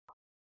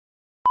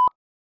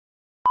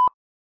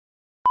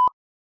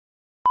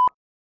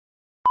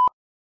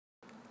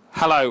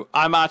Hello,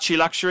 I'm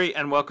ArchieLuxury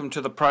and welcome to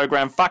the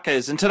program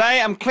Fuckers. And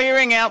today I'm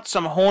clearing out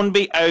some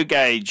Hornby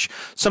O-Gauge,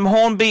 some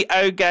Hornby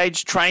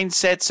O-Gauge train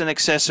sets and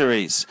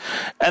accessories.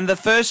 And the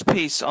first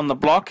piece on the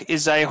block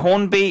is a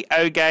Hornby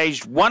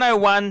O-Gauge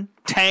 101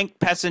 tank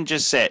passenger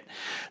set.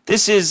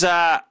 This is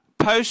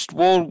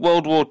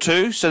post-World War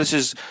II, so this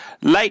is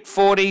late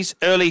 40s,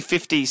 early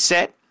 50s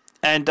set,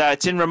 and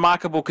it's in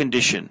remarkable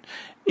condition.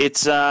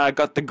 It's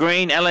got the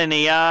green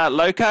LNER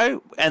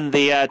loco and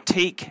the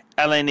teak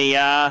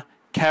LNER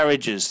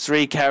carriages,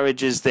 3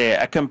 carriages there,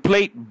 a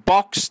complete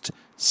boxed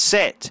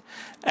set.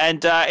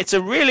 And it's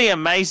a really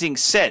amazing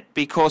set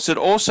because it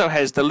also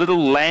has the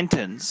little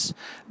lanterns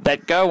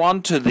that go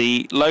onto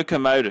the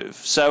locomotive.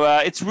 So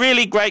it's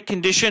really great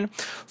condition,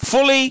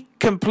 fully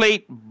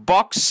complete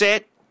box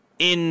set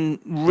in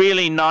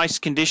really nice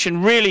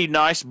condition, really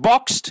nice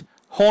boxed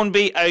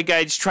Hornby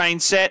O-Gauge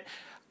train set.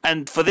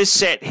 And for this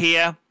set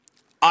here,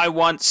 I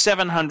want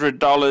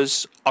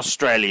 $700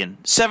 Australian.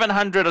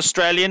 700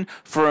 Australian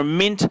for a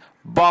mint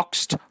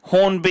boxed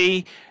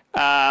Hornby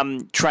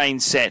train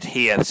set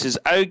here. This is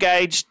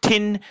O-Gauge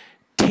tin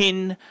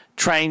train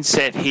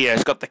set here.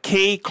 It's got the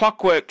key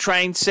clockwork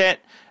train set.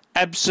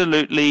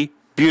 Absolutely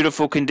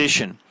beautiful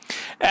condition.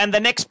 And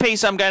the next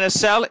piece I'm going to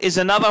sell is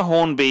another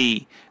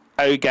Hornby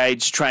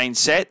O-Gauge train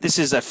set. This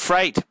is a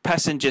Frieght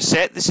passenger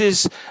set. This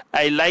is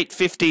a late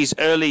 50s,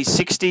 early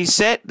 60s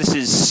set. This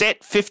is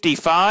set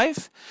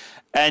 55.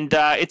 And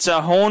it's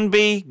a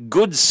Hornby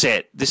goods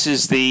set. This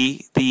is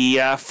the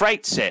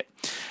Frieght set.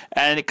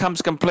 And it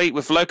comes complete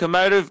with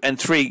locomotive and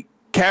 3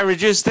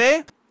 carriages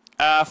there.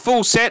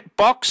 Full set,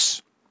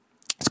 box.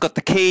 It's got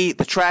the key,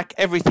 the track,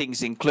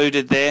 everything's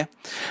included there.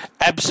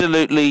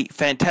 Absolutely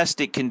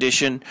fantastic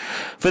condition.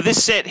 For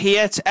this set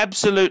here, it's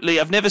absolutely,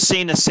 I've never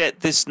seen a set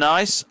this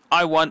nice.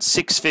 I want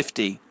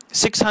 $650.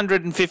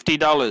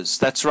 $650.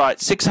 That's right,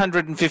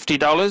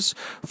 $650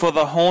 for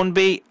the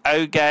Hornby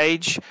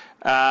O-Gauge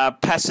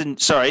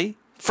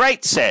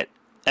Frieght set.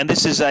 And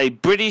this is a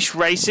British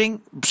Railways.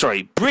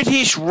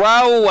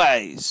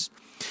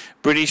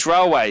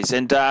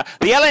 And the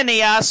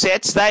LNER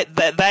sets,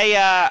 they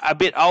are a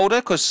bit older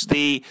because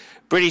the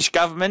British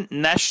government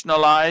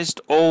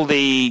nationalised all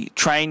the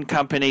train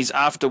companies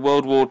after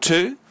World War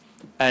II.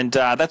 And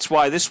that's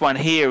why this one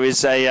here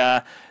is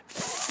it's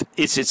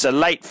a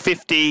late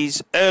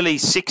 50s, early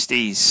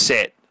 60s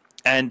set.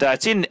 And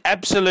it's in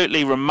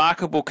absolutely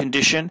remarkable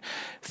condition,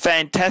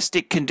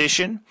 fantastic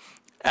condition.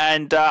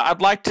 And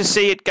I'd like to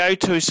see it go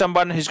to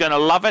someone who's going to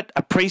love it,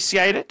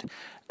 appreciate it.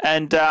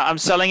 And I'm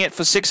selling it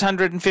for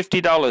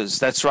 $650.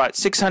 That's right,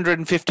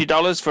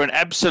 $650 for an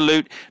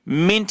absolute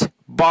mint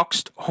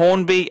boxed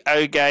Hornby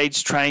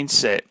O-Gauge train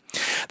set.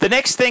 The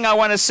next thing I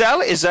want to sell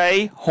is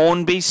a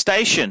Hornby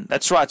Station.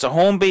 That's right, it's a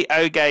Hornby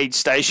O-Gauge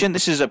station.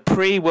 This is a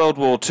pre-World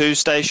War II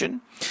station.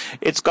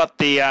 It's got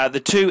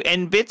the 2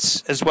 end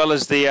bits as well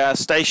as the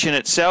station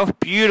itself.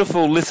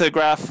 Beautiful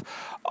lithograph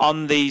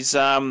on these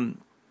on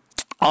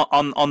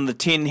the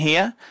tin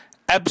here.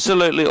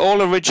 Absolutely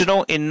all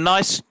original in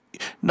nice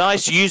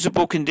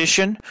usable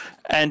condition.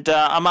 And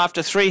I'm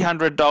after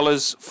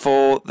 $300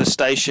 for the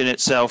station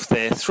itself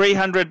there.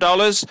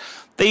 $300.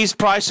 These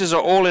prices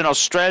are all in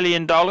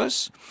Australian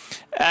dollars.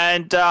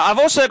 And I've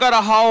also got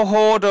a whole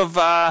hoard of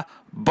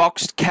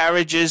boxed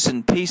carriages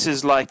and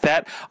pieces like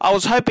that. I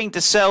was hoping to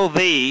sell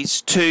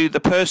these to the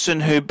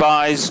person who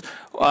buys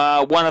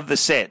one of the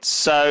sets.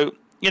 So,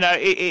 you know,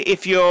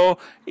 if you're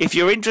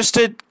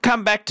interested,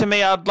 come back to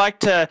me. I'd like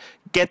to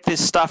get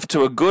this stuff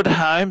to a good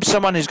home,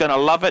 someone who's going to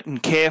love it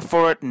and care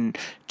for it and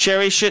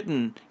cherish it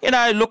and, you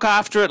know, look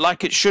after it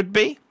like it should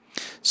be.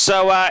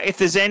 So if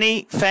there's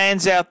any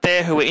fans out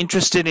there who are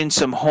interested in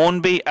some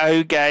Hornby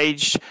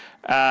O-Gauge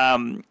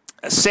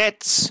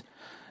sets,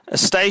 a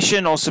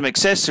station or some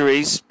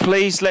accessories,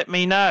 please let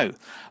me know.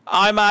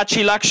 I'm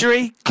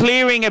ArchieLuxury,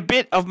 clearing a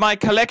bit of my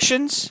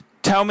collections.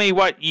 Tell me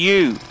what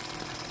you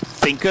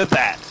think of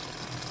that.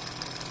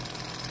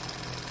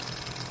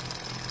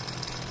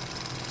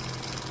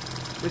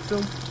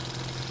 Whistle.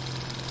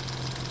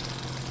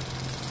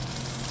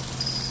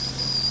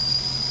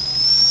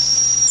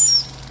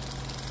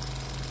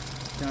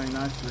 Going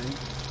nicely.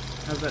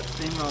 How's that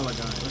steamroller going?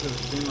 Look at the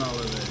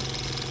steamroller there.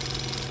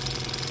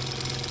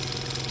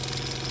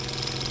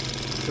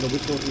 Got a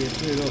whistle here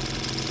too, look.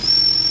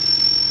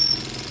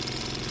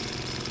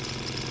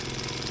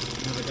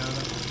 Have a go at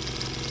that one.